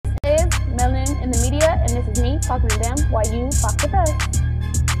is me talking to them while you talk with us.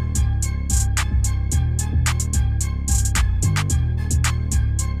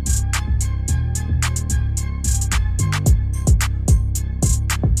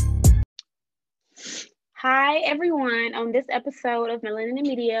 Hi, everyone. On this episode of Melanin in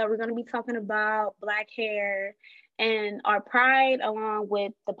Media, we're going to be talking about Black hair and our pride, along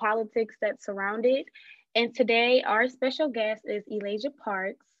with the politics that surround it. And today, our special guest is Elijah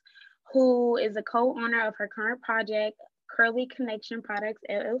Parks, who is a co owner of her current project, Curly Connection Products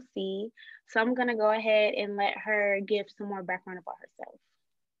LLC. So I'm going to go ahead and let her give some more background about herself.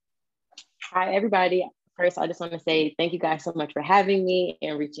 Hi, everybody. First, I just want to say thank you guys so much for having me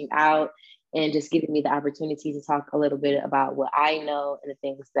and reaching out and just giving me the opportunity to talk a little bit about what I know and the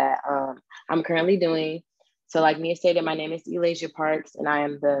things that I'm currently doing. So like Mia stated, my name is Elijah Parks, and I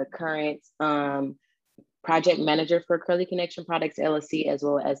am the current project manager for Curly Connection Products LLC, as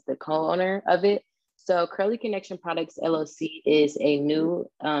well as the co-owner of it. So Curly Connection Products LLC is a new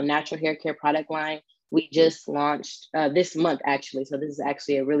natural hair care product line. We just launched this month, actually. So this is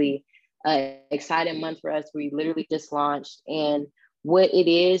actually a really exciting month for us. We literally just launched, and what it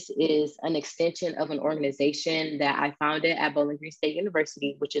is an extension of an organization that I founded at Bowling Green State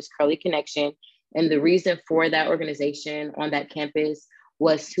University, which is Curly Connection. And the reason for that organization on that campus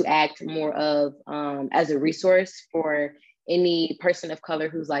was to act more of as a resource for any person of color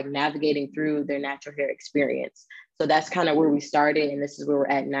who's like navigating through their natural hair experience. So that's kind of where we started, and this is where we're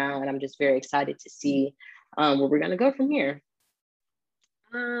at now. And I'm just very excited to see where we're gonna go from here.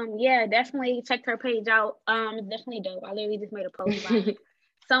 Yeah, definitely check her page out. It's definitely dope. I literally just made a post like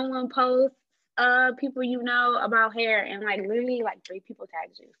someone posts people you know about hair, and like literally like 3 people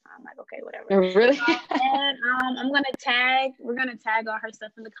tagged you. So I'm like, okay, whatever. Really? And we're gonna tag all her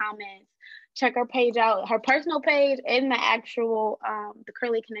stuff in the comments. Check her page out, her personal page and the actual the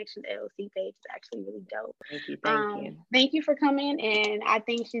Curly Connection LLC page is actually really dope. Thank you. Thank you for coming, and I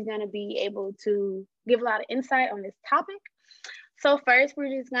think she's gonna be able to give a lot of insight on this topic. So first,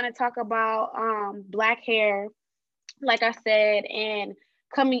 we're just gonna talk about Black hair, like I said, and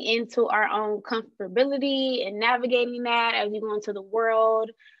coming into our own comfortability and navigating that as we go into the world,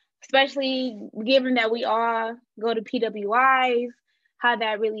 especially given that we all go to PWIs, how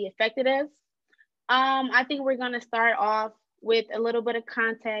that really affected us. I think we're gonna start off with a little bit of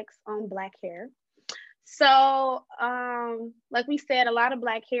context on Black hair. So, like we said, a lot of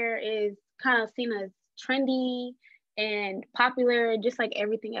Black hair is kind of seen as trendy and popular, just like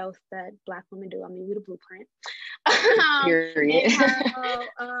everything else that Black women do. I mean, we're the blueprint. Period.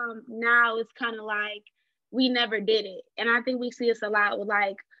 Now it's kind of like we never did it. And I think we see this a lot with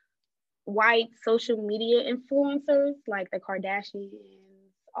like white social media influencers, like the Kardashians,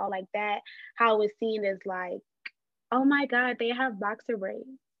 all like that, how it's seen as like, oh my God, they have boxer braids.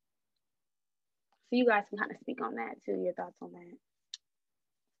 So you guys can kind of speak on that too, your thoughts on that.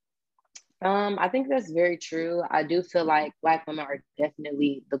 I think that's very true. I do feel like Black women are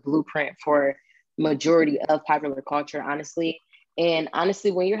definitely the blueprint for majority of popular culture, honestly. And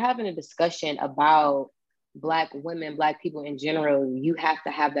honestly, when you're having a discussion about Black women, Black people in general, you have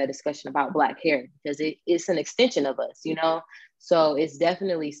to have that discussion about Black hair because it's an extension of us, you know? So it's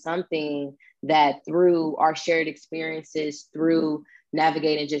definitely something that through our shared experiences, through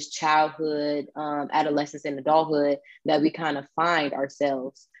navigating just childhood, adolescence, and adulthood, that we kind of find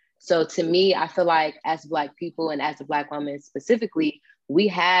ourselves. So to me, I feel like as Black people and as a Black woman specifically, we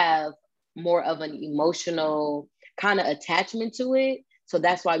have more of an emotional kind of attachment to it. So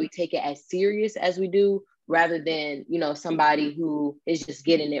that's why we take it as serious as we do, rather than, you know, somebody who is just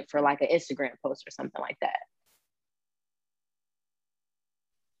getting it for like an Instagram post or something like that.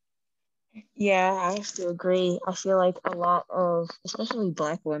 Yeah, I have to agree. I feel like a lot of, especially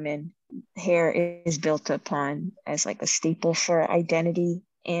Black women, hair is built upon as like a staple for identity.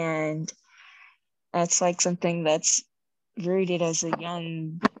 And that's like something that's rooted as a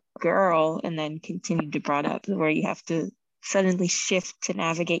young girl and then continued to brought up where you have to suddenly shift to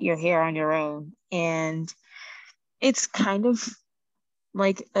navigate your hair on your own. And it's kind of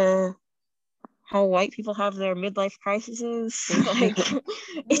like how white people have their midlife crises. Like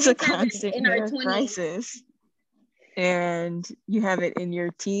it's a constant hair crisis. And you have it in your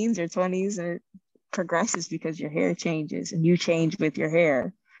teens or 20s, and it progresses because your hair changes and you change with your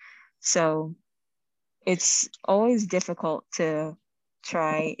hair. So it's always difficult to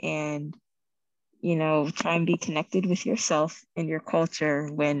try and be connected with yourself and your culture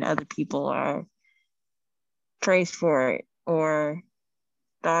when other people are praised for it or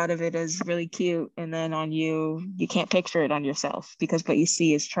thought of it as really cute, and then on you can't picture it on yourself because what you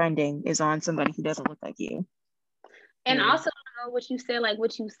see is trending is on somebody who doesn't look like you. And also what you said, like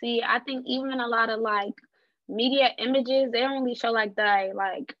what you see, I think even a lot of like media images, they don't really show like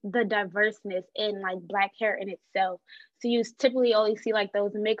the diverseness in like black hair in itself. So you typically only see like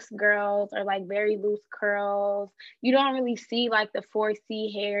those mixed girls or like very loose curls. You don't really see like the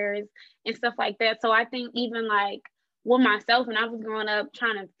 4C hairs and stuff like that. So I think even like with myself, when I was growing up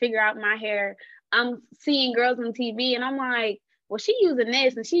trying to figure out my hair, I'm seeing girls on TV and I'm like, well, she using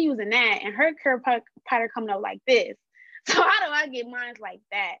this and she using that, and her curl pattern coming up like this. So how do I get mine like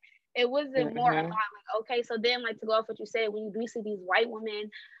that? It wasn't more about like, okay, so then like to go off what you said, when you do see these white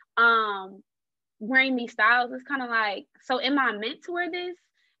women wearing these styles, it's kind of like, so am I meant to wear this?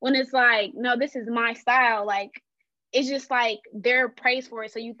 When it's like, no, this is my style. Like, it's just like they're praised for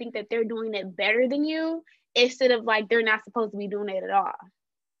it, so you think that they're doing it better than you, instead of like they're not supposed to be doing it at all.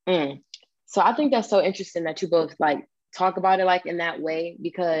 So I think that's so interesting that you both like talk about it like in that way,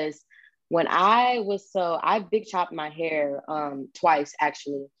 because when I big chopped my hair twice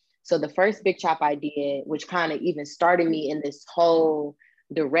actually. So the first big chop I did, which kind of even started me in this whole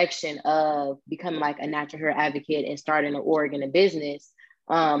direction of becoming like a natural hair advocate and starting an org and a business.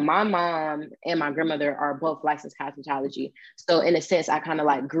 My mom and my grandmother are both licensed cosmetology. So in a sense, I kind of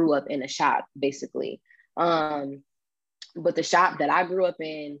like grew up in a shop basically. But the shop that I grew up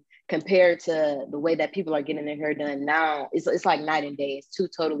in compared to the way that people are getting their hair done now, it's like night and day. It's two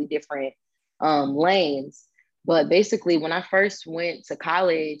totally different lanes. But basically, when I first went to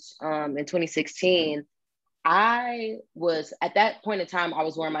college in 2016, I was at that point in time, I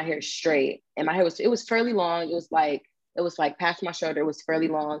was wearing my hair straight, and my hair was fairly long. It was like past my shoulder. It was fairly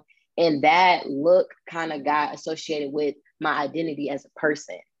long, and that look kind of got associated with my identity as a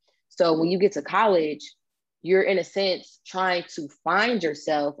person. So when you get to college, you're in a sense trying to find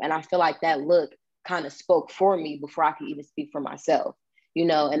yourself, and I feel like that look kind of spoke for me before I could even speak for myself.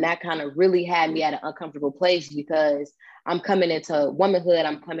 And that kind of really had me at an uncomfortable place, because I'm coming into womanhood,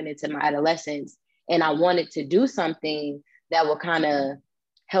 I'm coming into my adolescence, and I wanted to do something that will kind of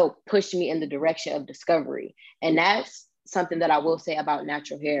help push me in the direction of discovery. And that's something that I will say about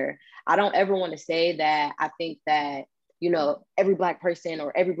natural hair. I don't ever want to say that I think that, every Black person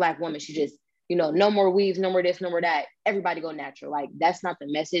or every Black woman should just, no more weaves, no more this, no more that, everybody go natural. Like, that's not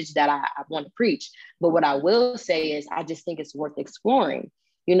the message that I want to preach. But what I will say is I just think it's worth exploring,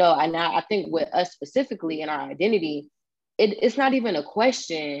 and I think with us specifically in our identity, it's not even a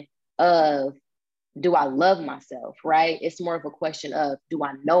question of, do I love myself, right? It's more of a question of, do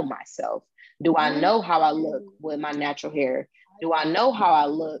I know myself? Do I know how I look with my natural hair? Do I know how I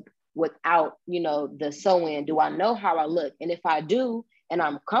look without, the sew-in? Do I know how I look? And if I do, and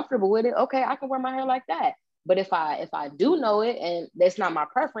I'm comfortable with it, okay, I can wear my hair like that. But if I do know it and that's not my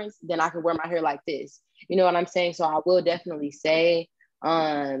preference, then I can wear my hair like this. You know what I'm saying? So I will definitely say,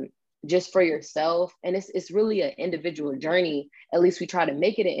 just for yourself, and it's really an individual journey. At least we try to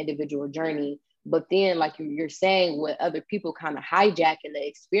make it an individual journey. But then, like you're saying, with other people kind of hijacking the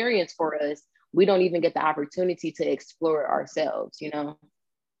experience for us, we don't even get the opportunity to explore it ourselves,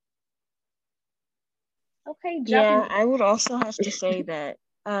 Okay, yeah, I would also have to say that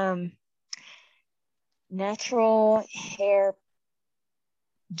natural hair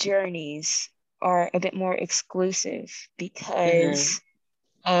journeys are a bit more exclusive because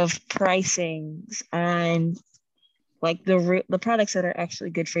of pricings on like the products that are actually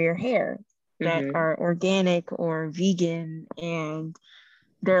good for your hair, that are organic or vegan, and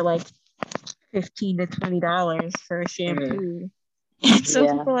they're like $15 to $20 for a shampoo. And so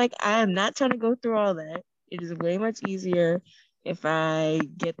people are like, I'm not trying to go through all that. It is way much easier if I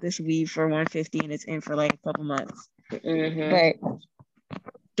get this weave for $150 and it's in for like a couple months. But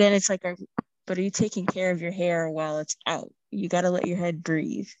then it's like, but are you taking care of your hair while it's out? You got to let your head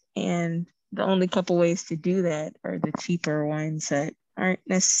breathe. And the only couple ways to do that are the cheaper ones that aren't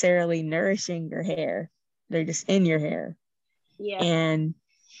necessarily nourishing your hair. They're just in your hair. Yeah. And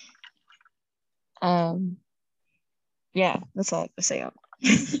yeah, that's all I have to say on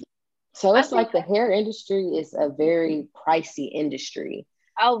that. So it's like the hair industry is a very pricey industry.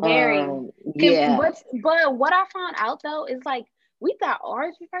 Oh, very. Yeah. But what I found out though is like, we thought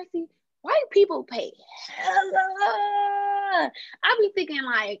ours was pricey. White people pay hella. I be thinking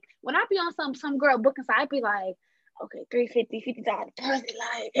like, when I be on some girl booking site, I be like, okay, $350 deposit,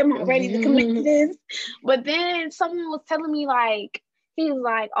 like, am I ready to commit to this? But then someone was telling me like, he was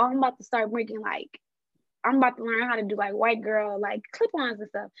like, oh, I'm about to start making like, I'm about to learn how to do like white girl like clip-ons and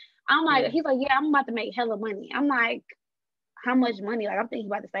stuff. I'm like, he's like, yeah, I'm about to make hella money. I'm like, how much money? Like, I'm thinking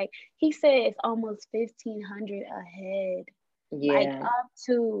about to say. He said it's almost $1,500 a head. Yeah. Like up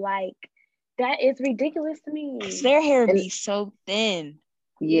to like, that is ridiculous to me. Their hair be so thin.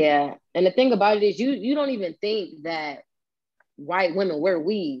 Yeah. And the thing about it is you don't even think that white women wear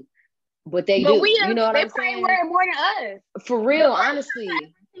weave. but they But do. You know what they I'm probably saying? wear it more than us. For real, The last honestly. time I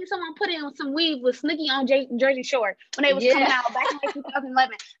ever seen someone put in some weave with Snooki on Jersey Shore when they was coming Yeah. out back in like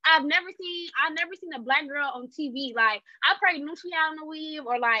 2011. I've never seen a black girl on TV. Like, I probably knew she had on a weave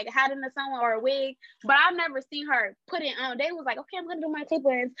or like had in the sun or a wig, but I've never seen her put it on. They was like, okay, I'm gonna do my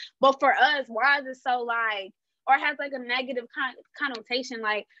tape-ins. But for us, why is it so like, or has like a negative connotation?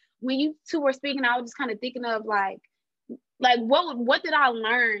 Like, when you two were speaking, I was just kind of thinking of like what did I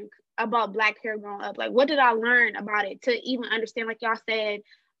learn about black hair growing up? Like, what did I learn about it to even understand? Like y'all said,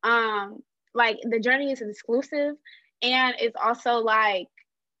 like the journey is exclusive, and it's also like,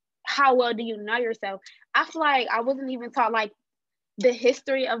 how well do you know yourself? I feel like I wasn't even taught like the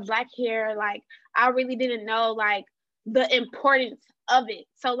history of black hair. Like, I really didn't know like the importance of it.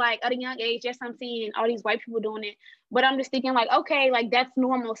 So like at a young age, yes, I'm seeing all these white people doing it, but I'm just thinking like, okay, like that's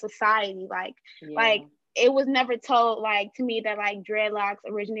normal society. Like it was never told like to me that like dreadlocks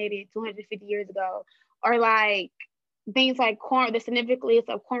originated 250 years ago, or like things like the significance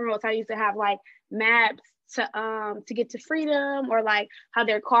of cornrows. I used to have like maps to get to freedom, or like how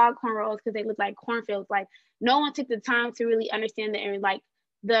they're called cornrows because they look like cornfields. Like, no one took the time to really understand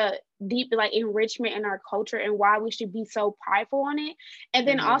the deep like enrichment in our culture and why we should be so prideful on it. And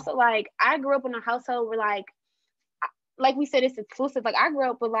then also, like, I grew up in a household where like we said, it's exclusive. Like, I grew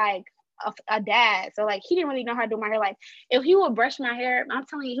up with like a dad, so like he didn't really know how to do my hair. Like, if he would brush my hair, I'm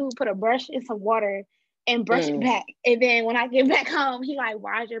telling you, he would put a brush in some water and brush it back. And then when I get back home, he like,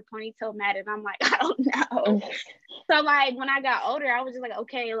 why is your ponytail matted? And I'm like, I don't know. So like when I got older, I was just like,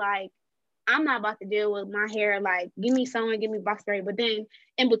 okay, like I'm not about to deal with my hair. Like, give me someone, give me box braid. But then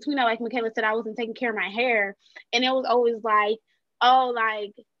in between that, like Michaela said, I wasn't taking care of my hair, and it was always like, oh,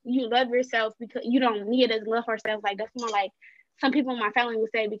 like you love yourself because you don't need us to love ourselves. Like, that's more like some people in my family would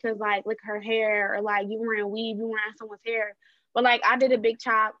say, because like, look at her hair, or like you wearing weave, you wearing someone's hair. But like I did a big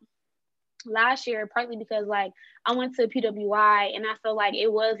chop last year, partly because like I went to PWI, and I feel like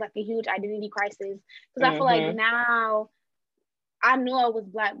it was like a huge identity crisis, because I feel like now I knew I was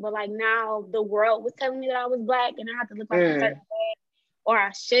black, but like now the world was telling me that I was black and I had to look like a certain way, or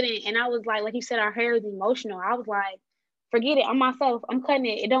I shouldn't. And I was like you said, our hair is emotional. I was like, forget it. I'm myself. I'm cutting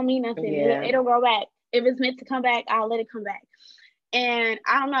it. It don't mean nothing. Yeah. It'll grow back. If it's meant to come back, I'll let it come back. And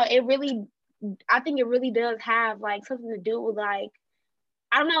I don't know. I think it really does have like something to do with like,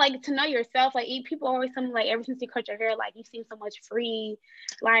 I don't know, like to know yourself. Like, people always tell me like, ever since you cut your hair, like you seem so much free,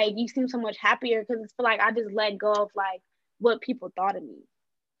 like you seem so much happier, because it's like I just let go of like what people thought of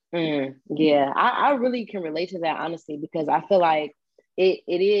me. Yeah, I really can relate to that, honestly, because I feel like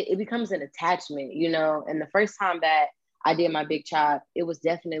it becomes an attachment, you know. And the first time that I did my big chop, I was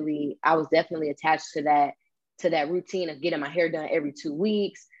definitely attached to that routine of getting my hair done every 2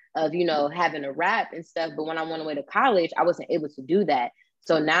 weeks, of, you know, having a wrap and stuff. But when I went away to college, I wasn't able to do that.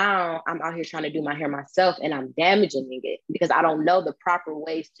 So now I'm out here trying to do my hair myself, and I'm damaging it because I don't know the proper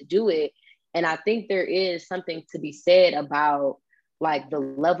ways to do it. And I think there is something to be said about like the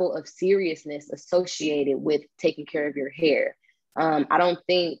level of seriousness associated with taking care of your hair. I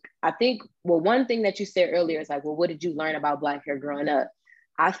think, well, one thing that you said earlier is like, well, what did you learn about Black hair growing up?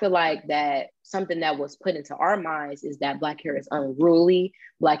 I feel like that something that was put into our minds is that Black hair is unruly,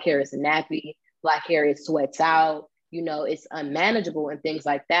 Black hair is nappy, Black hair, it sweats out, you know, it's unmanageable and things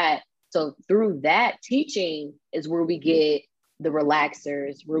like that. So through that teaching is where we get the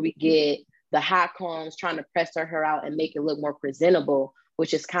relaxers, where we get the hot combs, trying to press her hair out and make it look more presentable,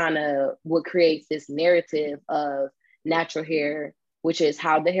 which is kind of what creates this narrative of natural hair, which is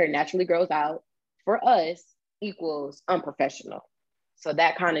how the hair naturally grows out for us, equals unprofessional. So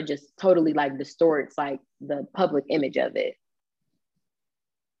that kind of just totally like distorts like the public image of it.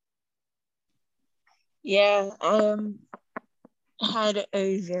 Yeah, had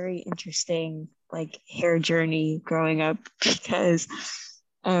a very interesting like hair journey growing up because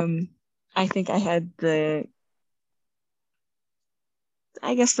I think I had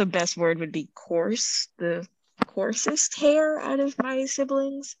I guess the best word would be coarse, the coarsest hair out of my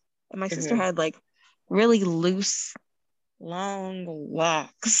siblings. And my sister had like really loose, long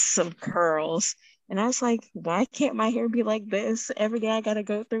locks of curls. And I was like, why can't my hair be like this? Every day I gotta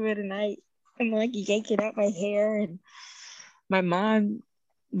go through it and I'm like yanking out my hair. And my mom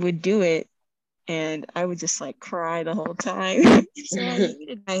would do it and I would just like cry the whole time. So I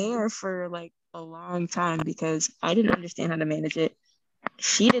hated my hair for like a long time because I didn't understand how to manage it.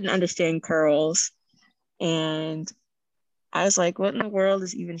 She didn't understand curls. And I was like, what in the world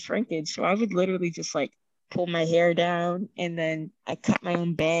is even shrinkage? So I would literally just like pull my hair down and then I cut my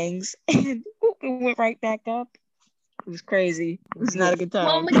own bangs and it went right back up. It was crazy. It was not a good time.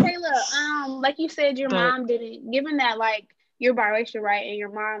 Well, Michaela, like you said, your mom didn't, given that like you're biracial, right? And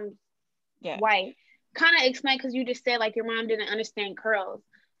your mom Yeah. white. Kind of explain, because you just said like your mom didn't understand curls.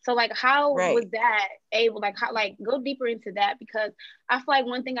 So like how Right. was that able, like how, like go deeper into that, because I feel like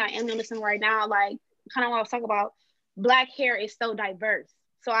one thing I am noticing right now, like kind of what I was talking about, black hair is so diverse.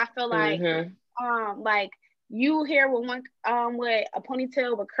 So I feel like you here with one with a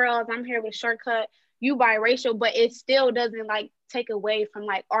ponytail with curls, I'm here with a short cut, you biracial, but it still doesn't like take away from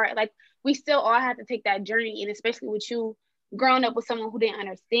like art. Like we still all have to take that journey, and especially with you growing up with someone who didn't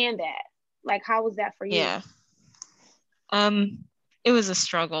understand that. Like how was that for you? Yeah. It was a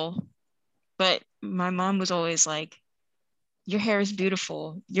struggle, but my mom was always like, your hair is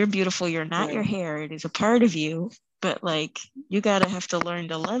beautiful. You're beautiful. You're not your hair. It is a part of you, but like you gotta have to learn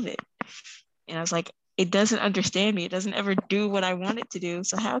to love it. And I was like, it doesn't understand me. It doesn't ever do what I want it to do.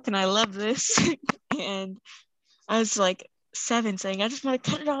 So how can I love this? And I was like 7 saying, I just want to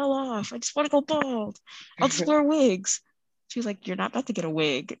cut it all off. I just want to go bald. I'll just wear wigs. She was like, you're not about to get a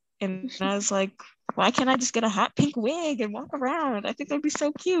wig. And I was like, why can't I just get a hot pink wig and walk around? I think that'd be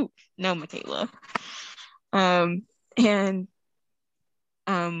so cute. No, Michaela. And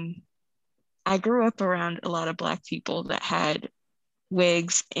I grew up around a lot of Black people that had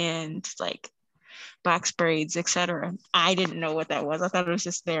wigs and like box braids, etc. I didn't know what that was. I thought it was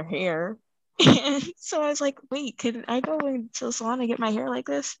just their hair. And so I was like, wait, can I go into the salon and get my hair like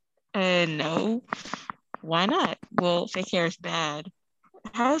this? And no, why not? Well, fake hair is bad.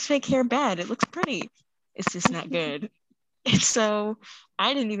 How is fake hair bad? It looks pretty. It's just not good. And so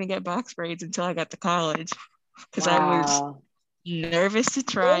I didn't even get box braids until I got to college because I was nervous to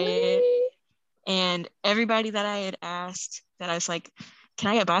try it. And everybody that I had asked that I was like,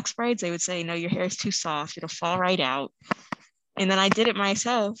 can I get box braids? They would say, no, your hair is too soft. It'll fall right out. And then I did it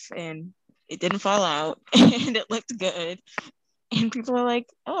myself and it didn't fall out and it looked good. And people are like,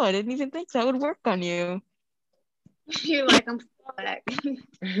 oh, I didn't even think that would work on you. You're like, I'm Black.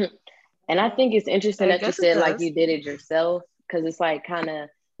 And I think it's interesting I that you guess it said like does. you did it yourself, because it's like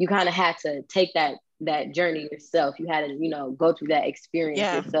you kind of had to take that journey yourself. You had to, go through that experience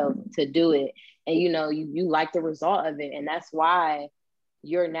yourself to do it. And you like the result of it. And that's why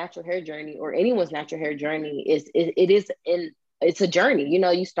your natural hair journey, or anyone's natural hair journey, it's a journey.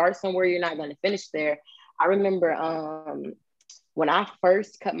 You start somewhere, you're not going to finish there. I remember when I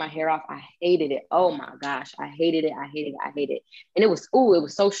first cut my hair off, I hated it. Oh my gosh, I hated it. I hated it. I hated it. And it was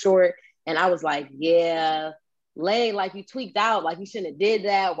so short. And I was like, yeah, Lay, like you tweaked out, like you shouldn't have did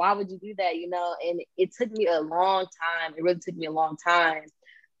that. Why would you do that? And it took me a long time. It really took me a long time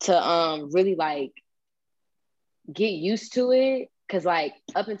to really like get used to it. Cause like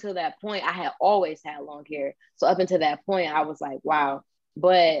up until that point, I had always had long hair. So up until that point, I was like, wow.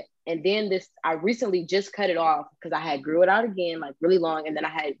 And then I recently just cut it off because I had grew it out again, like really long. And then I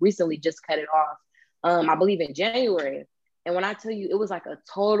had recently just cut it off, I believe in January. And when I tell you, it was like a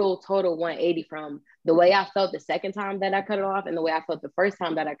total 180 from the way I felt the second time that I cut it off and the way I felt the first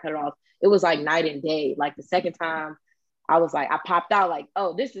time that I cut it off. It was like night and day. Like the second time, I was like, I popped out like,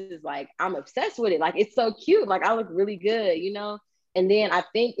 oh, this is like, I'm obsessed with it. Like, it's so cute. Like, I look really good, And then I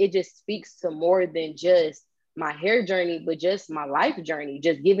think it just speaks to more than just my hair journey, but just my life journey,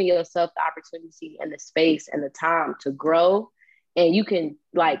 just giving yourself the opportunity and the space and the time to grow. And you can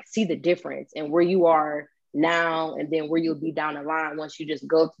like see the difference and where you are now and then where you'll be down the line once you just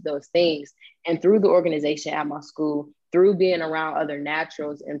go through those things. And through the organization at my school, through being around other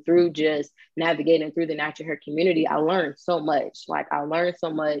naturals and through just navigating through the natural hair community, I learned so much. Like I learned so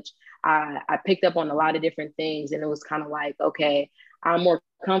much. I picked up on a lot of different things, and it was kind of like, okay, I'm more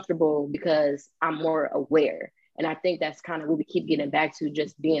comfortable because I'm more aware. And I think that's kind of what we keep getting back to,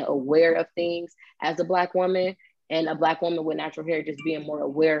 just being aware of things as a Black woman, and a Black woman with natural hair, just being more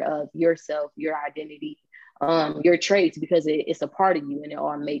aware of yourself, your identity, your traits, because it's a part of you and it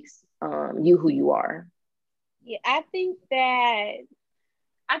all makes you who you are. Yeah, I think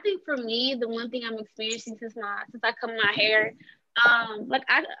for me, the one thing I'm experiencing since I cut my hair,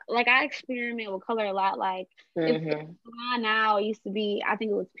 I experiment with color a lot. Like it's blonde now. It used to be, I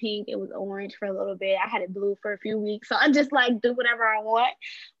think it was pink. It was orange for a little bit. I had it blue for a few weeks. So I just like do whatever I want.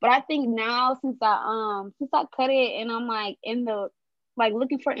 But I think now since I cut it and I'm like in the like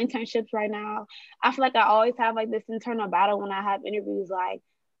looking for internships right now, I feel like I always have like this internal battle when I have interviews. Like,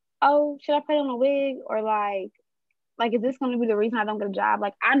 oh, should I put on a wig, or like, is this going to be the reason I don't get a job?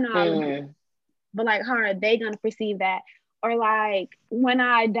 Like, I know I look good, but like, how are they going to perceive that? Or like, when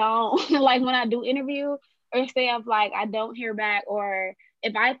I don't, like, when I do interview, or say if like I don't hear back, or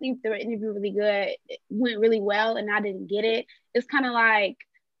if I think the interview really good, it went really well, and I didn't get it, it's kind of like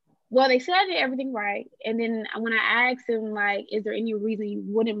Well, they said I did everything right. And then when I asked them, like, is there any reason you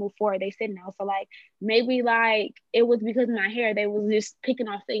wouldn't move forward? They said no. So, like, maybe, like, it was because of my hair. They was just picking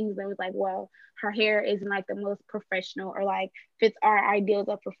off things that was like, well, her hair isn't, like, the most professional or, like, fits our ideals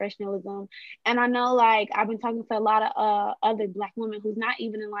of professionalism. And I know, like, I've been talking to a lot of other Black women who's not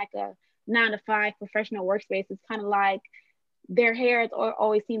even in, like, a 9 to 5 professional workspace. It's kind of like their hair is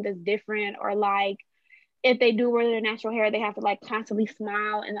always seemed as different, or, like, if they do wear their natural hair, they have to, like, constantly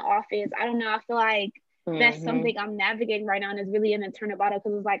smile in the office. I don't know. I feel like that's something I'm navigating right now, and it's really an internal battle,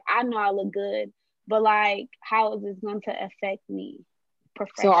 because it's like, I know I look good, but, like, how is this going to affect me So are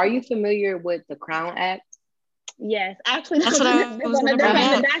professionally? you familiar with the Crown Act? Yes, actually, That's what I was gonna bring on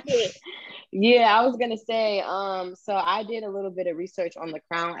the up. docket. Yeah, I was gonna say, so I did a little bit of research on the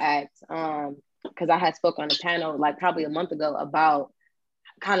Crown Act, because I had spoke on a panel like probably a month ago about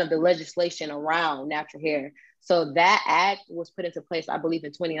kind of the legislation around natural hair. So that act was put into place, I believe,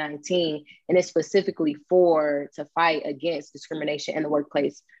 in 2019, and it's specifically to fight against discrimination in the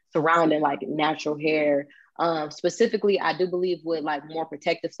workplace surrounding like natural hair. Specifically, I do believe with like more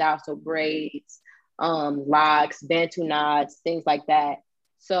protective styles, so braids, locks, bantu knots, things like that.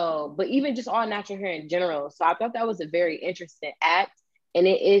 So, but even just all natural hair in general. So I thought that was a very interesting act. And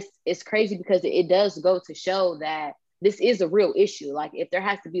it's crazy because it does go to show that this is a real issue. Like if there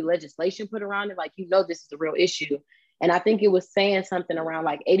has to be legislation put around it, like, this is a real issue. And I think it was saying something around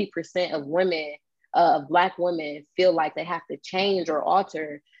like 80% of women, of Black women, feel like they have to change or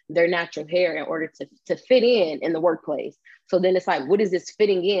alter their natural hair in order to fit in the workplace. So then it's like, what is this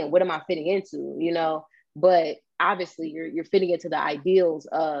fitting in? What am I fitting into? But obviously you're fitting into the ideals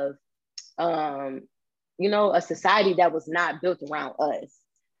of, a society that was not built around us.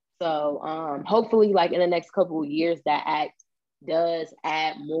 So hopefully, like in the next couple of years, that act does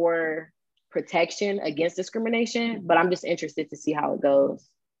add more protection against discrimination. But I'm just interested to see how it goes.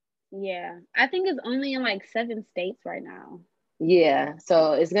 Yeah, I think it's only in like 7 states right now. Yeah,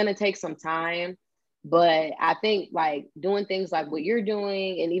 so it's gonna take some time, but I think like doing things like what you're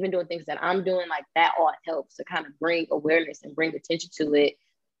doing, and even doing things that I'm doing, like that all helps to kind of bring awareness and bring attention to it,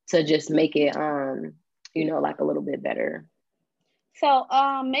 to just make it, like a little bit better. So,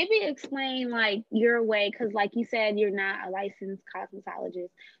 maybe explain like your way, because like you said, you're not a licensed cosmetologist.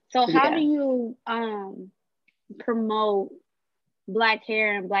 So, how do Yeah. you promote Black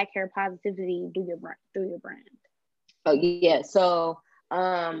hair and Black hair positivity through your brand? Oh yeah. So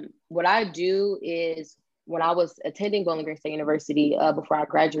what I do is, when I was attending Bowling Green State University, before I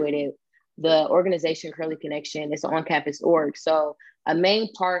graduated, the organization Curly Connection is an on-campus org. So a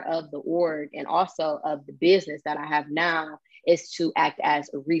main part of the org, and also of the business that I have now, is to act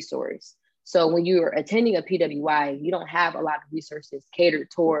as a resource. So when you're attending a PWI, you don't have a lot of resources catered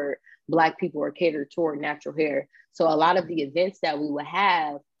toward Black people or catered toward natural hair. So a lot of the events that we would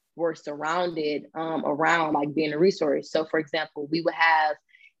have were surrounded around like being a resource. So for example, we would have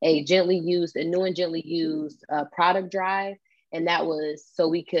a new and gently used product drive. And that was so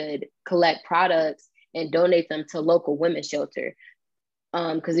we could collect products and donate them to local women's shelter.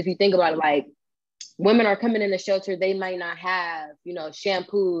 Because if you think about it, like, women are coming in the shelter, they might not have,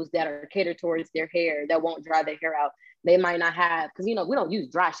 shampoos that are catered towards their hair that won't dry their hair out. They might not have, because, we don't use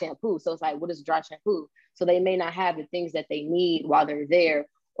dry shampoo. So it's like, what is dry shampoo? So they may not have the things that they need while they're there.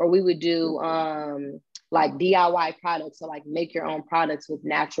 Or we would do like DIY products. So like make your own products with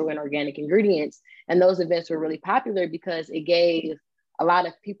natural and organic ingredients. And those events were really popular because it gave a lot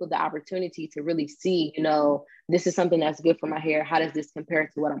of people the opportunity to really see, this is something that's good for my hair. How does this compare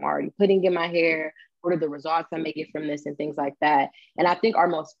to what I'm already putting in my hair? What are the results I'm making from this, and things like that. And I think our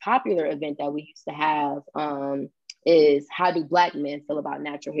most popular event that we used to have is, how do Black men feel about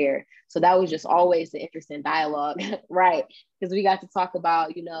natural hair? So that was just always an interesting dialogue, right? Because we got to talk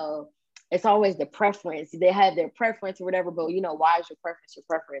about, it's always the preference. They had their preference or whatever, but why is your preference your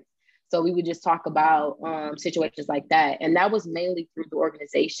preference? So we would just talk about situations like that. And that was mainly through the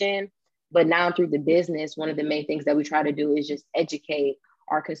organization. But now through the business, one of the main things that we try to do is just educate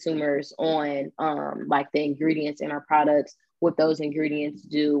our consumers on like the ingredients in our products, what those ingredients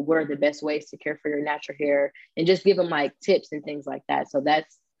do, what are the best ways to care for your natural hair, and just give them like tips and things like that. So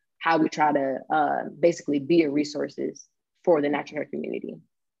that's how we try to basically be a resources for the natural hair community.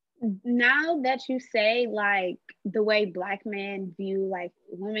 Now that you say like the way Black men view like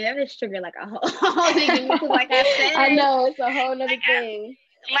women, that is triggered like a whole thing, because like I said, I know it's a whole nother thing.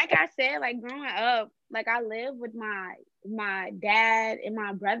 Like I said, like growing up, like I lived with my dad and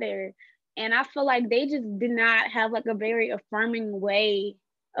my brother, and I feel like they just did not have like a very affirming way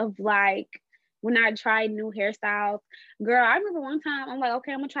of like, when I tried new hairstyles. Girl, I remember one time I'm like,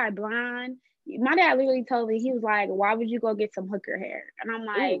 okay, I'm gonna try blonde. my dad literally told me, he was like, why would you go get some hooker hair? And I'm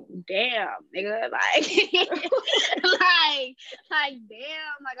like, Ooh. damn, nigga, like, like,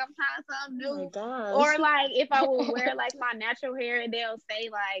 damn, like I'm trying something Oh my new. gosh. Or like, if I would wear like my natural hair and they'll say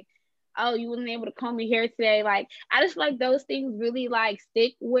like, oh, you wasn't able to comb your hair today. Like, I just feel like those things really like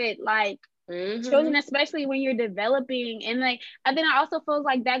stick with like children, especially when you're developing. And like, and then I also feel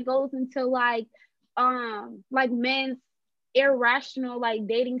like that goes into like men's irrational like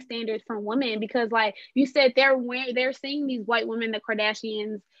dating standards from women, because like you said, they're seeing these white women, the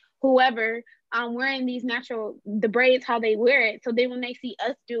Kardashians, whoever, wearing these natural, the braids how they wear it. So then when they see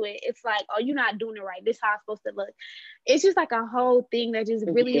us do it, it's like, oh, you're not doing it right, this how it's supposed to look. It's just like a whole thing that just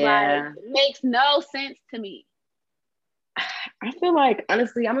really like Yeah. makes no sense to me. I feel like,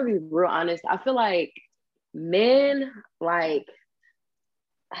 honestly, I'm gonna be real honest. I feel like men, like,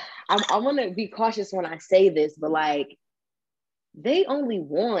 I want to be cautious when I say this, but like, they only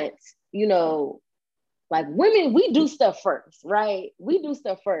want, you know, like women, we do stuff first, right? We do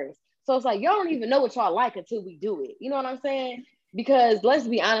stuff first. So it's like, y'all don't even know what y'all like until we do it. You know what I'm saying? Because let's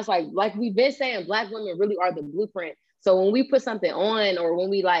be honest, like we've been saying, Black women really are the blueprint. So when we put something on, or when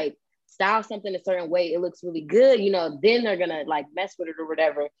we like style something a certain way, it looks really good, you know, then they're gonna like mess with it or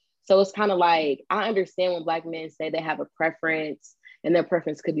whatever. So it's kind of like, I understand when Black men say they have a preference, and their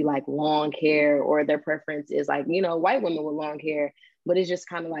preference could be like long hair, or their preference is like, you know, white women with long hair. But it's just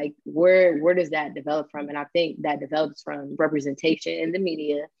kind of like, where does that develop from? And I think that develops from representation in the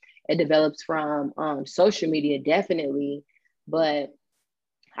media. It develops from social media, definitely. But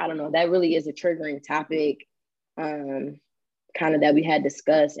I don't know, that really is a triggering topic, kind of, that we had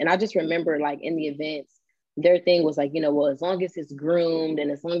discussed. And I just remember like in the events, their thing was like, you know, well, as long as it's groomed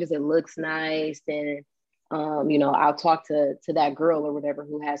and as long as it looks nice, then you know, I'll talk to that girl or whatever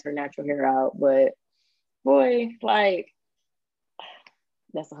who has her natural hair out. But boy, like,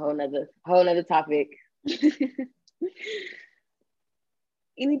 that's a whole nother topic.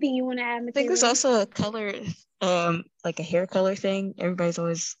 Anything you want to add, I think it's Michaela? also a color, like a hair color thing. Everybody's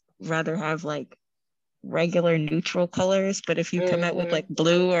always rather have like regular neutral colors, but if you come out with like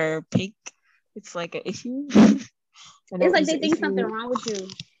blue or pink, it's like an issue. I know It's it like was they an think something issue. wrong with you.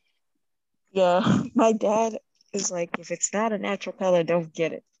 Yeah, my dad is like, if it's not a natural color, don't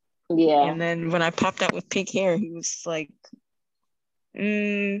get it. Yeah. And then when I popped out with pink hair, he was like,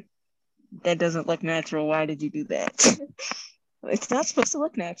 that doesn't look natural. Why did you do that? It's not supposed to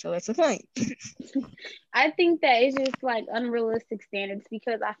look natural. That's the point. I think that it's just like unrealistic standards,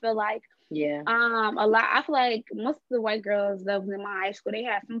 because I feel like Yeah. I feel like most of the white girls that was in my high school, they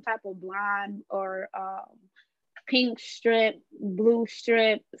had some type of blonde or pink strip, blue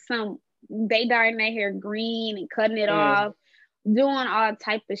strip, some, they dyeing their hair green and cutting it off, doing all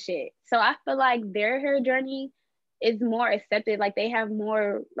type of shit. So I feel like their hair journey is more accepted. Like they have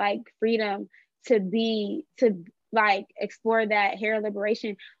more like freedom to like explore that hair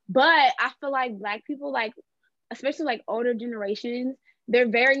liberation. But I feel like Black people, like especially like older generations, they're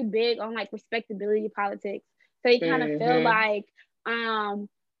very big on like respectability politics. So you kind of feel like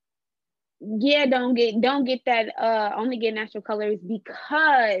yeah, don't get that only get natural colors,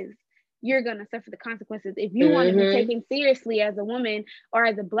 because you're gonna suffer the consequences. If you want to be taken seriously as a woman, or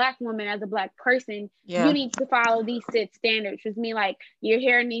as a Black woman, as a Black person, you need to follow these set standards, which mean like your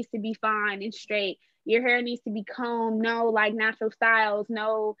hair needs to be fine and straight, your hair needs to be combed, no like natural styles,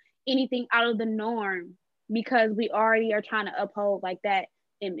 no anything out of the norm, because we already are trying to uphold like that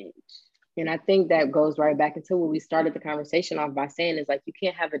image. And I think that goes right back into what we started the conversation off by saying, is like, you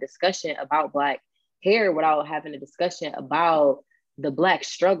can't have a discussion about Black hair without having a discussion about the Black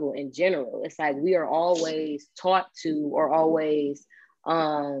struggle in general. It's like we are always taught to, or always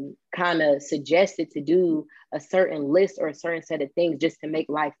kind of suggested to do a certain list or a certain set of things just to make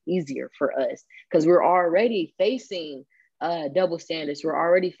life easier for us, because we're already facing double standards. We're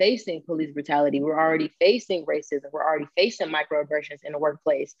already facing police brutality. We're already facing racism. We're already facing microaggressions in the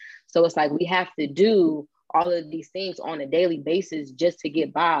workplace. So it's like we have to do all of these things on a daily basis just to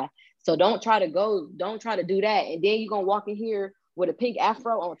get by. So don't try to do that, and then you're gonna walk in here with a pink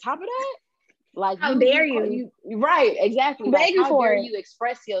afro on top of that. Like, how dare you? Right, exactly. I'm like, begging how for dare it. you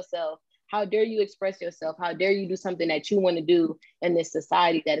express yourself? How dare you express yourself? How dare you do something that you want to do in this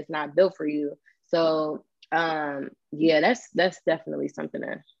society that is not built for you? So yeah, that's definitely something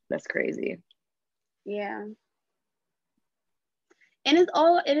that's crazy. Yeah. And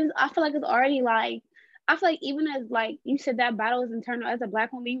I feel like it's already like, I feel like even as like you said, that battle is internal. As a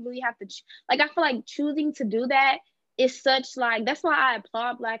Black woman, you really have to like, I feel like choosing to do that is such like, that's why I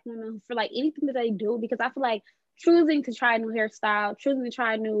applaud Black women for like anything that they do, because I feel like choosing to try a new hairstyle, choosing to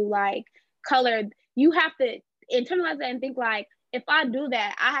try a new like color, you have to internalize that and think like, if I do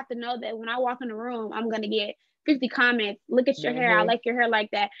that, I have to know that when I walk in the room, I'm gonna get 50 comments. Look at your hair. I like your hair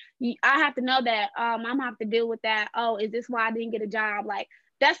like that. I have to know that I'm gonna have to deal with that. Oh, is this why I didn't get a job? Like,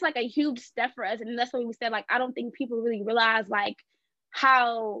 that's like a huge step for us. And that's what we said. Like, I don't think people really realize like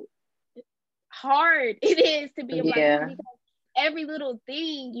how hard it is to be a Black woman, because every little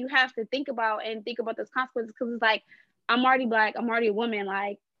thing you have to think about and think about those consequences. Because it's like, I'm already Black, I'm already a woman.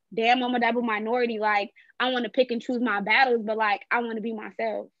 Like, damn, I'm a double minority. Like, I want to pick and choose my battles, but like, I want to be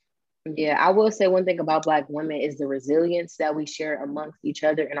myself. Yeah, I will say one thing about Black women is the resilience that we share amongst each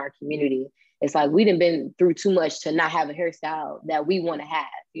other in our community. It's like we done been through too much to not have a hairstyle that we want to have.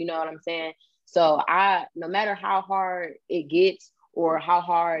 You know what I'm saying? So no matter how hard it gets or how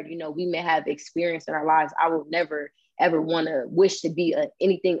hard, we may have experienced in our lives, I will never ever want to wish to be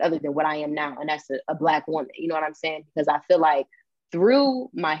anything other than what I am now. And that's a Black woman. You know what I'm saying? Because I feel like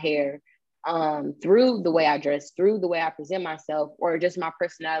through my hair, through the way I dress, through the way I present myself, or just my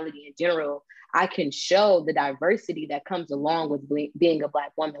personality in general, I can show the diversity that comes along with being a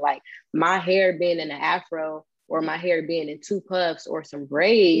Black woman. Like my hair being in an afro, or my hair being in 2 puffs or some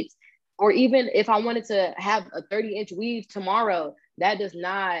braids, or even if I wanted to have a 30-inch weave tomorrow, that does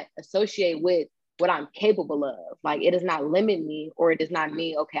not associate with what I'm capable of. Like, it does not limit me, or it does not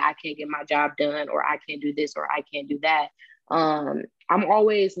mean, okay, I can't get my job done, or I can't do this, or I can't do that. I'm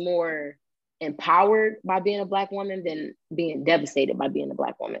always more empowered by being a Black woman than being devastated by being a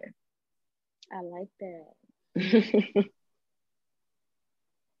Black woman. I like that.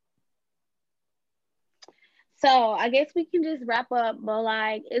 So I guess we can just wrap up, but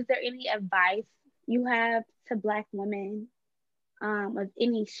like, is there any advice you have to Black women of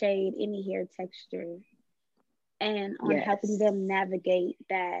any shade, any hair texture, and on helping them navigate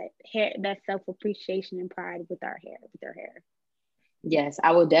that hair, that self-appreciation and pride with their hair? Yes,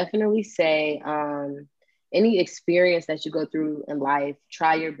 I will definitely say any experience that you go through in life,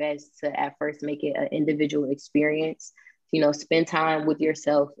 try your best to at first make it an individual experience. Spend time with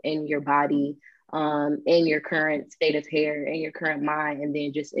yourself and your body, in your current state of hair and your current mind, and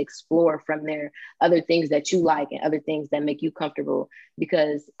then just explore from there other things that you like and other things that make you comfortable.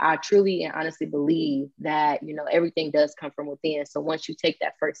 Because I truly and honestly believe that, everything does come from within. So once you take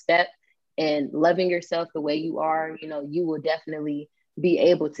that first step and loving yourself the way you are, you will definitely be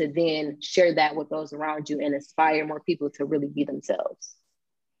able to then share that with those around you and inspire more people to really be themselves.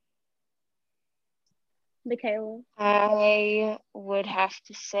 Michaela? I would have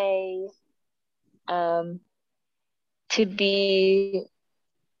to say to be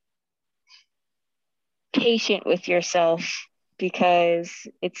patient with yourself, because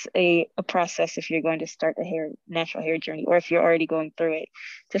it's a process if you're going to start a natural hair journey, or if you're already going through it.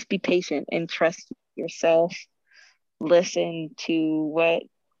 Just be patient and trust yourself. Listen to what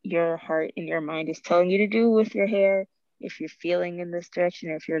your heart and your mind is telling you to do with your hair, if you're feeling in this direction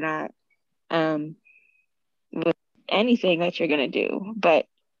or if you're not, with anything that you're going to do. But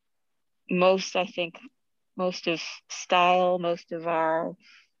I think most of style, most of our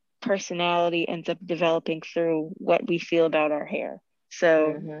personality ends up developing through what we feel about our hair.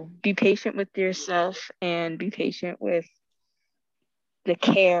 So be patient with yourself, and be patient with the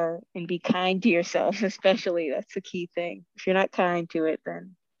care, and be kind to yourself, especially. That's the key thing. If you're not kind to it,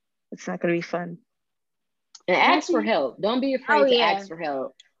 then it's not going to be fun. And ask for help. Don't be afraid to ask for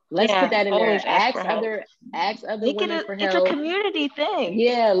help. Let's put that in there. Ask other women for help. It's a community thing.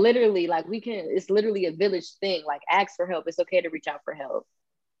 Yeah, literally. Like, it's literally a village thing. Like, ask for help. It's okay to reach out for help.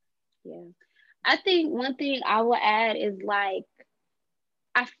 Yeah. I think one thing I will add is like,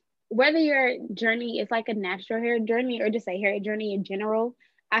 whether your journey is like a natural hair journey or just a hair journey in general,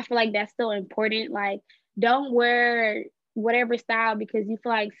 I feel like that's still important. Like, don't wear whatever style because you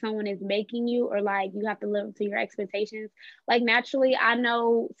feel like someone is making you, or like you have to live up to your expectations. Like, naturally, I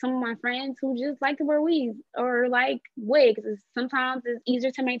know some of my friends who just like to wear weaves or like wigs. Sometimes it's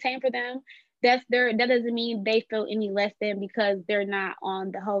easier to maintain for them. That doesn't mean they feel any less than because they're not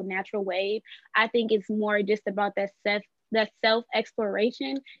on the whole natural wave. I think it's more just about that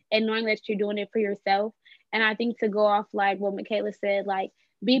self-exploration and knowing that you're doing it for yourself. And I think, to go off like what Michaela said, like,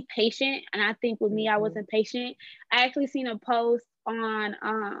 be patient. And I think with me, I wasn't patient. I actually seen a post on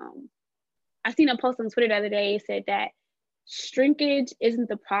Twitter the other day. It said that shrinkage isn't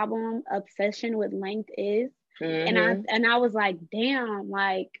the problem, obsession with length is. And I was like, damn,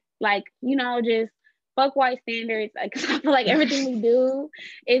 like just fuck white standards. Like, I feel like everything we do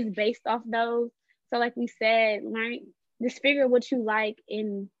is based off those. So like we said, just figure what you like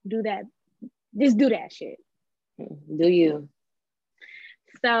and do that. Just do that shit. Do you.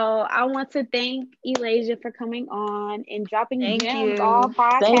 So I want to thank Elijah for coming on and dropping Thank gems you. all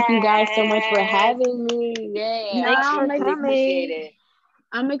podcast. Thank you guys so much for having me. Yeah, Thanks I for really coming. appreciate it.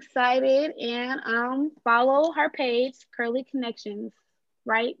 I'm excited, and follow her page, Curly Connections,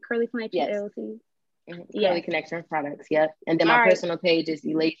 right? Curly Connection Yes. LLC. Curly Yes. Connection Products. Yep. And then All my right. personal page is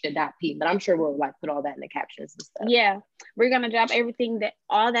elacia.p, but I'm sure we'll like put all that in the captions and stuff. Yeah, we're gonna drop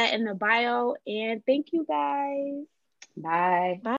all that in the bio. And thank you guys. Bye. Bye.